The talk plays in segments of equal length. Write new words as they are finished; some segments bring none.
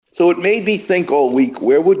So it made me think all week,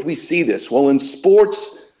 where would we see this? Well, in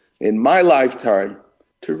sports, in my lifetime,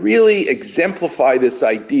 to really exemplify this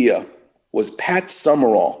idea was Pat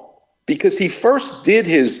Summerall, because he first did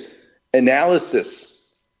his analysis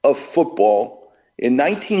of football in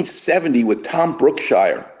 1970 with Tom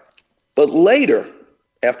Brookshire. But later,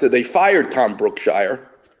 after they fired Tom Brookshire,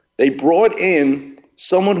 they brought in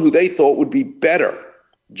someone who they thought would be better,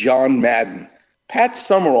 John Madden. Pat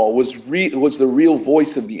Summerall was the real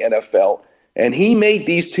voice of the NFL, and he made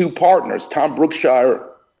these two partners, Tom Brookshire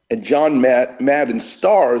and John Madden,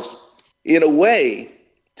 stars in a way,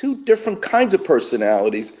 two different kinds of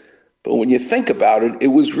personalities. But when you think about it, it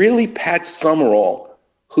was really Pat Summerall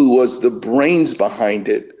who was the brains behind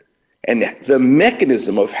it. And the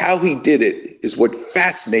mechanism of how he did it is what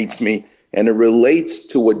fascinates me, and it relates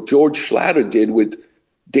to what George Schlatter did with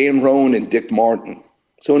Dan Rowan and Dick Martin.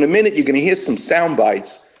 So in a minute, you're going to hear some sound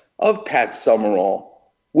bites of Pat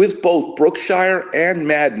Summerall with both Brookshire and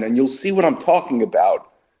Madden, and you'll see what I'm talking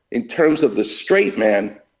about in terms of the straight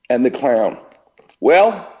man and the clown.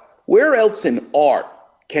 Well, where else in art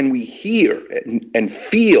can we hear and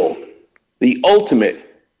feel the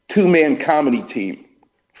ultimate two-man comedy team?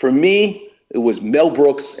 For me, it was Mel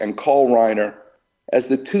Brooks and Carl Reiner as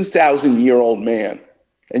the 2,000-year-old man.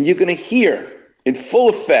 And you're going to hear in full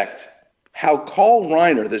effect how Carl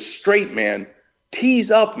Reiner, the straight man, tees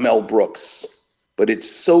up Mel Brooks. But it's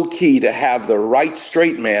so key to have the right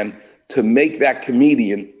straight man to make that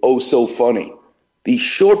comedian oh so funny. These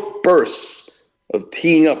short bursts of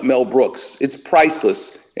teeing up Mel Brooks, it's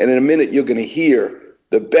priceless. And in a minute, you're going to hear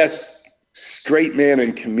the best straight man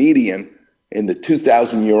and comedian in the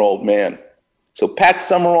 2,000-year-old man. So Pat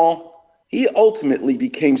Summerall, he ultimately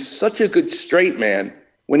became such a good straight man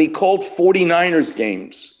when he called 49ers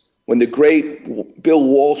games, when the great Bill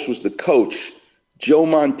Walsh was the coach, Joe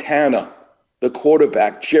Montana, the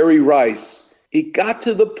quarterback, Jerry Rice. It got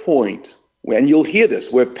to the point, when you'll hear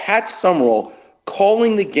this, where Pat Summerall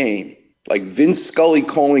calling the game, like Vince Scully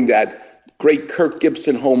calling that great Kirk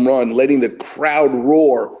Gibson home run, letting the crowd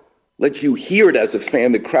roar, let you hear it as a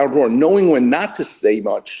fan, the crowd roar, knowing when not to say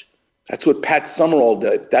much. That's what Pat Summerall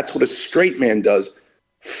did. That's what a straight man does.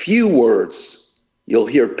 Few words. You'll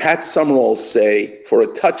hear Pat Summerall say for a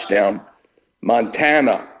touchdown,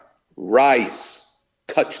 Montana, Rice,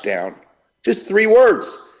 touchdown. Just 3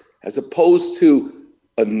 words, as opposed to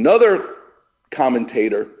another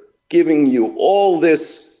commentator giving you all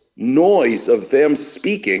this noise of them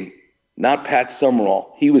speaking. Not Pat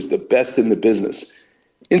Summerall. He was the best in the business.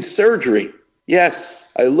 In surgery,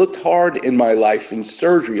 yes, I looked hard in my life in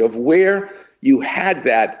surgery of where you had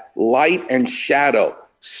that light and shadow,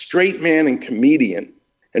 straight man and comedian.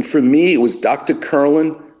 And for me, it was Dr.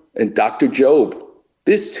 Curlin and Dr. Job.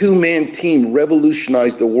 This two-man team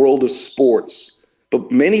revolutionized the world of sports. But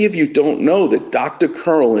many of you don't know that Dr.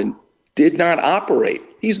 Curlin did not operate.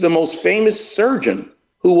 He's the most famous surgeon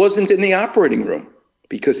who wasn't in the operating room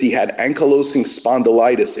because he had ankylosing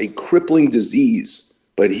spondylitis, a crippling disease.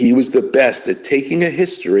 But he was the best at taking a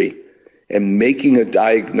history and making a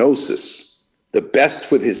diagnosis. The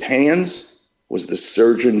best with his hands was the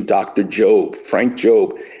surgeon, Dr. Job, Frank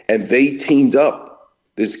Job. And they teamed up.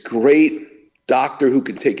 This great doctor who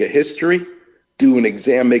could take a history, do an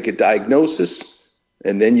exam, make a diagnosis,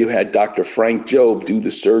 and then you had Dr. Frank Job do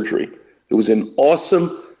the surgery. It was an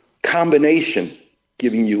awesome combination,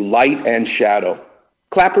 giving you light and shadow.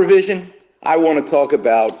 Clapper Vision, I want to talk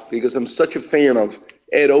about, because I'm such a fan of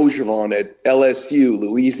Ed Ogeron at LSU,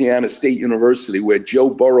 Louisiana State University, where Joe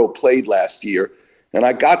Burrow played last year. And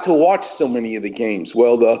I got to watch so many of the games.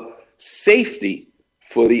 Well, the safety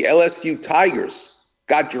for the LSU Tigers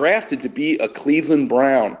got drafted to be a Cleveland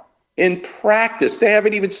Brown. In practice, they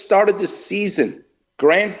haven't even started the season.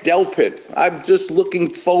 Grant Delpit, I'm just looking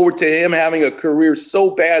forward to him having a career so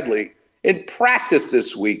badly. In practice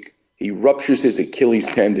this week, he ruptures his Achilles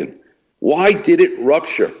tendon. Why did it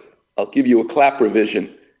rupture? I'll give you a Clapper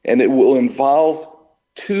vision, and it will involve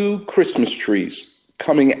 2 Christmas trees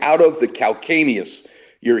coming out of the calcaneus,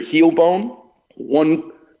 your heel bone,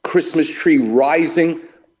 one Christmas tree rising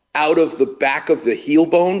out of the back of the heel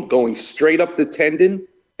bone, going straight up the tendon,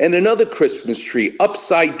 and another Christmas tree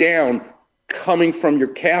upside down coming from your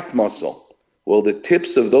calf muscle. Well, the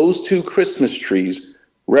tips of those 2 Christmas trees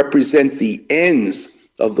represent the ends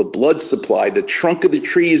of the blood supply. The trunk of the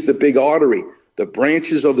tree is the big artery. The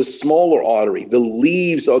branches are the smaller artery. The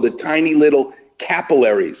leaves are the tiny little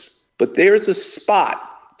capillaries. But there's a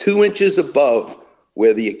spot 2 inches above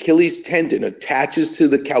where the Achilles tendon attaches to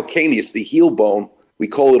the calcaneus, the heel bone. We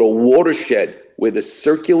call it a watershed, where the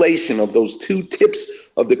circulation of those 2 tips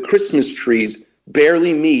of the Christmas trees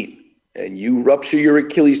barely meet. and you rupture your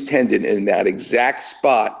Achilles tendon in that exact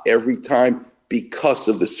spot every time because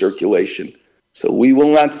of the circulation. So we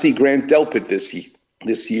will not see Grant Delpit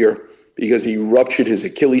this year because he ruptured his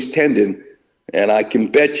Achilles tendon, and I can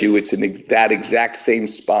bet you it's in that exact same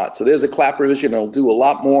spot. So there's a clap revision. I'll do a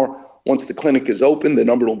lot more once the clinic is open. The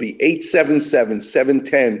number will be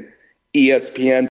 877-710-ESPN.